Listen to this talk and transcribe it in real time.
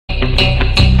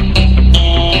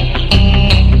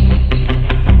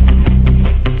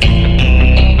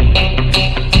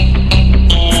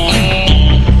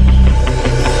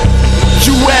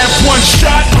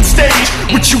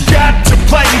What you got to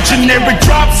play, generic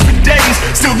drops for days.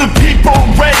 Still the people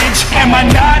rage, am I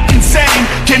not insane?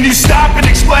 Can you stop and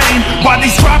explain why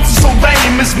these drops are so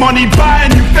lame? Is money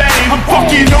buying you fame? I'm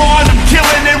fucking on, I'm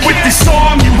killing it with this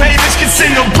song. You haters can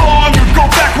sing along or go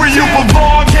back where you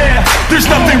belong. Yeah, there's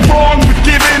nothing wrong with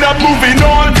giving up, moving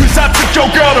on. Cause I took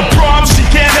your girl to prom, she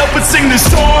can't help but sing this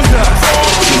song.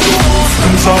 Till the roof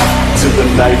comes off, till the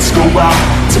lights go out,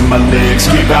 till my legs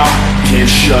give out,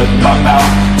 can't shut my mouth,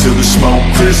 till the smoke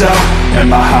clears out and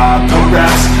my high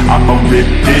harass. I'ma rip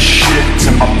this shit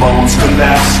till my bones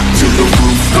collapse. Till the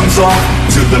roof comes off,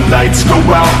 till the lights go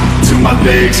out, till my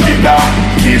legs give out,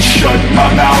 can't shut my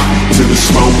mouth, till the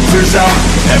smoke clears out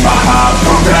and my high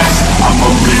harass. I'ma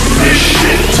rip this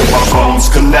shit till my bones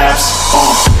collapse.